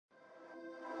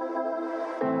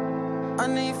I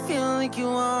know you feel like you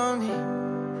want me,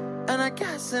 and I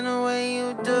guess in a way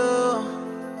you do.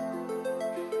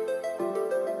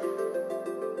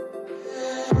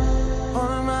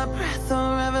 Holding my breath,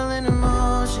 unraveling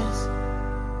emotions.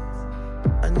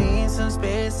 I need some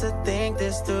space to think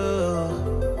this through.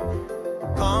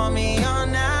 Call me all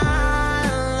night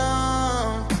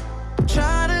long.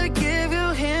 Try to give you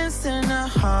hints and a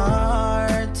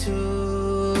hard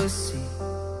to see.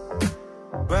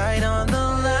 Right on the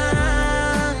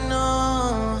line,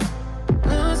 no.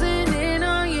 Losing it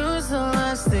on you's the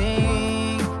last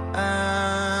thing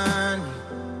I need.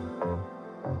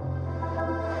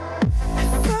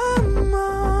 If I'm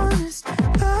honest,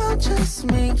 I'll just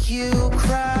make you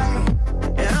cry.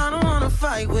 And I don't wanna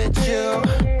fight with you.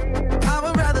 I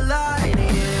would rather lie to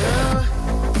you.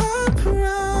 I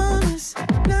promise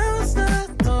now's not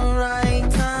the right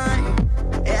time.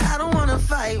 Yeah, I don't wanna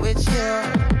fight with you.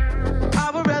 I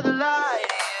would rather lie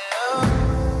to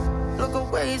you. Look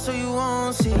away so you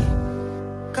won't see,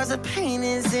 'cause the pain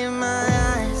is in my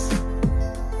eyes.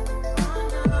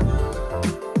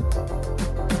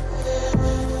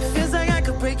 Feels like I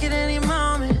could break at any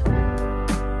moment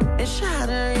and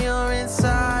shatter your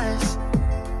insides.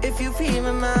 If you feel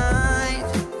my mind,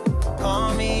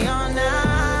 call me all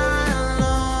night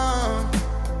long.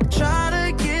 Try to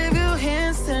give you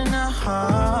hints and a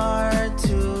hard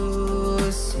to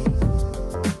see.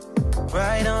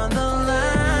 Right on the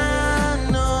line,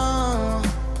 no.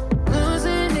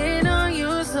 Losing it on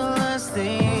you's the last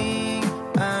thing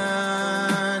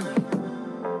I need.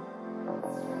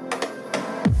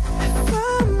 If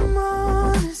I'm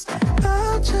honest,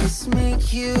 I'll just make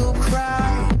you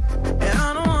cry. And I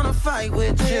don't wanna fight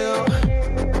with you.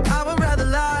 I would rather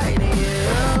lie to you.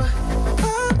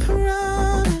 I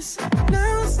promise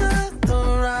now's not the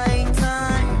right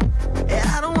time.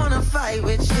 Yeah, I don't wanna fight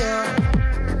with you.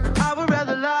 I would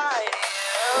rather lie to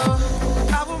you.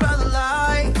 I would rather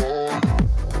lie.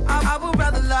 I would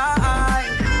rather lie.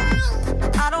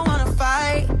 I don't wanna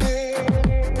fight.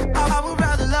 I would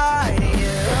rather lie to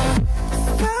you.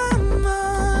 If I'm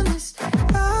honest,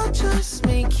 I'll just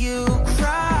make you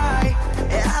cry.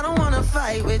 Yeah, I don't wanna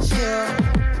fight with you.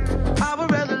 I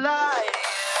would rather lie to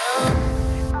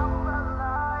you.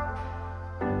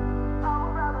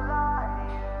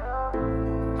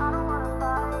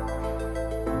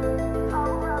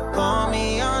 Call me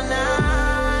all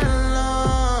night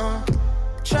long.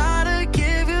 Try to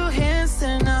give you hints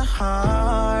and a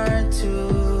hard to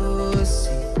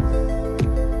see.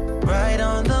 Right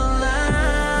on the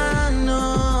line, no.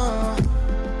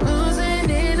 Losing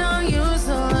it on you's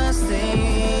the last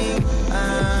thing I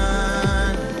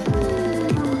need.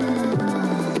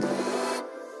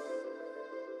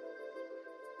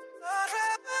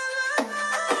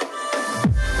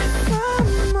 If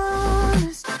I'm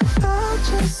honest, I'll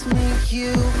just make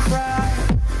you cry.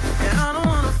 And I don't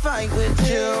wanna fight with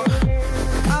you.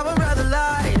 I would rather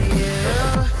lie to you.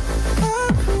 I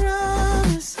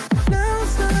promise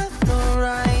now's not the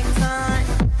right time.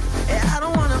 Yeah, I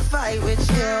don't wanna fight with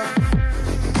you.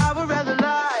 I would rather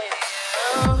lie to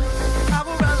you. I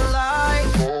would rather lie.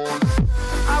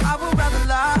 I would rather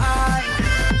lie.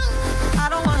 I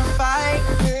don't wanna fight.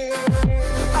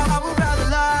 I would rather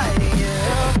lie to you.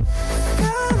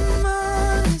 I'm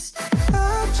honest,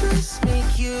 I'll just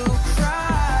make you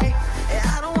cry.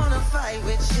 Yeah, I don't wanna fight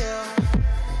with you.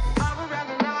 I would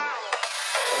rather lie.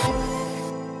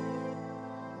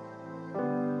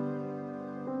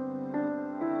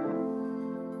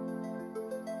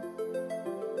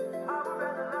 I would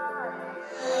rather lie.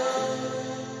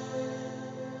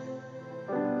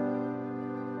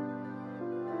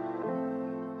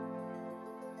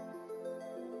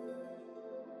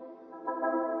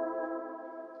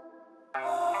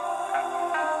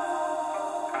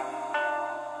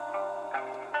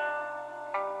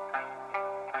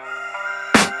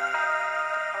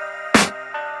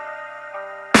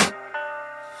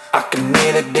 I can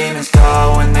hear the demons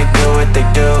call when they do what they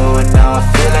do. And now I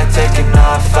feel like taking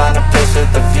off, find a place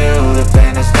with a view. The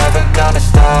pain is never gonna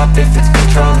stop if it's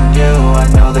controlling you. I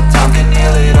know that time can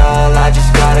heal it all, I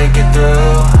just gotta get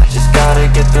through. I just gotta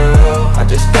get through, I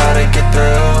just gotta get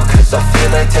through. Cause I feel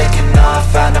like taking off,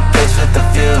 find a place with a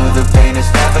view. The pain is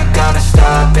never gonna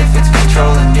stop if it's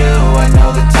controlling you. I know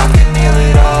that time can heal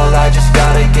it all, I just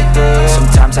gotta get through.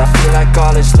 Sometimes I feel like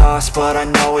all is lost, but I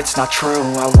know it's it's not true.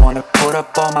 I wanna put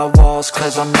up all my walls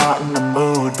cause I'm not in the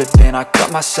mood, but then I cut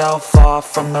myself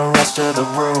off from the rest of the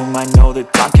room. I know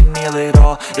that time can heal it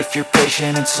all if you're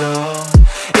patient, and soon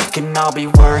it can all be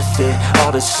worth it,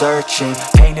 all the searching.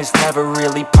 Pain is never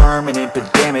really permanent,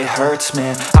 but damn it hurts,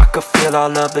 man. I could feel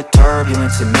all of the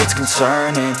turbulence and it's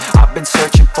concerning. I've been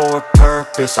searching for a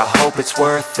purpose, I hope it's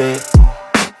worth it.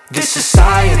 This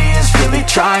society is really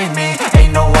trying me.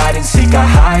 Ain't no hide and seek, I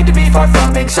hide to be far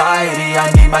from anxiety.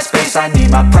 I need my space, I need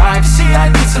my privacy.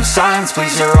 I need some silence,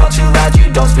 please, you're all too loud.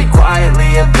 You don't speak quietly,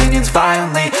 opinions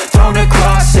violently thrown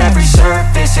across every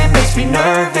surface. It makes me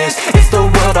nervous, is the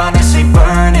world honestly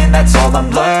burning? That's all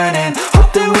I'm learning.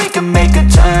 Hope that we can make a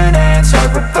turn and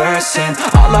start reversing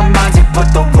all our minds and put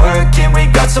the work in.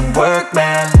 We got some work,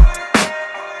 man.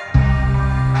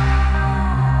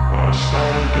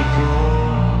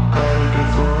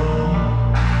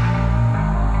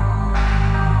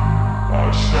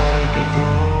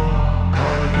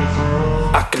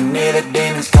 I can hear the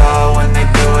demons call when they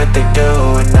do what they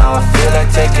do, and now I feel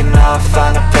like taking off,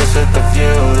 find a place with a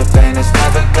view. The pain is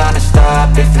never gonna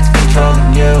stop if it's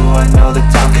controlling you. I know that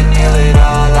time can heal it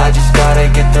all, I just gotta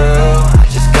get through. I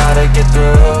just gotta get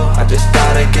through, I just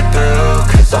gotta get through.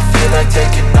 Cause I feel like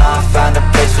taking off, find a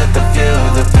place with a view.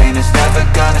 The pain is never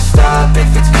gonna stop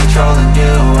if it's controlling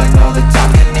you. I know that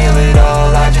time can heal it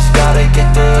all, I just gotta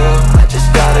get through. I just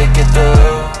gotta get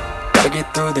through. Gotta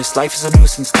get through this, life is a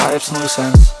nuisance, tie up some loose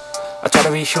ends. I try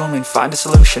to be human, find a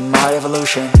solution, my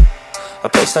evolution. A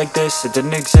place like this, it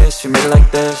didn't exist, we made it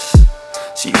like this.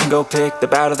 So you can go pick the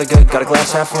bad or the good, got a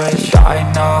glass half wish. I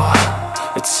know,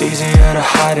 it's easier to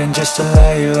hide than just to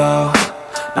lay low.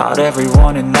 Not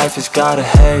everyone in life has got a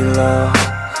halo.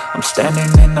 I'm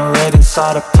standing in the red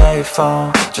inside a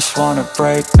payphone, just wanna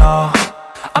break, no.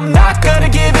 I'm not gonna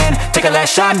give in, take a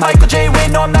last shot, Michael J.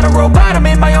 Win. No, I'm not a robot, I'm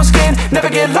in my own skin. Never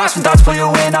get lost when thoughts pull you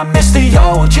in. I miss the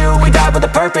old you, we died with a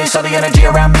purpose. All the energy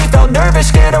around me felt nervous,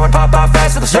 scared I would pop out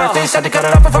fast to the surface. Had to cut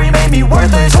it off before you made me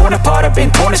worthless. Torn apart, I've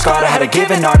been torn and scarred. I had a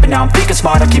given art, but now I'm thinking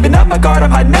smart. I'm keeping up my guard,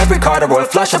 I'm hiding every card. A royal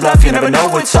flush of love, you never know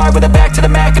what's hard. With a back to the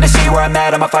mat, gonna see where I'm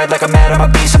at. I'ma fight like I'm mad, I'm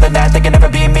a beast of the net. They can never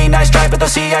be me, nice try, but they'll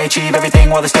see I achieve everything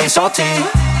while they stay salty.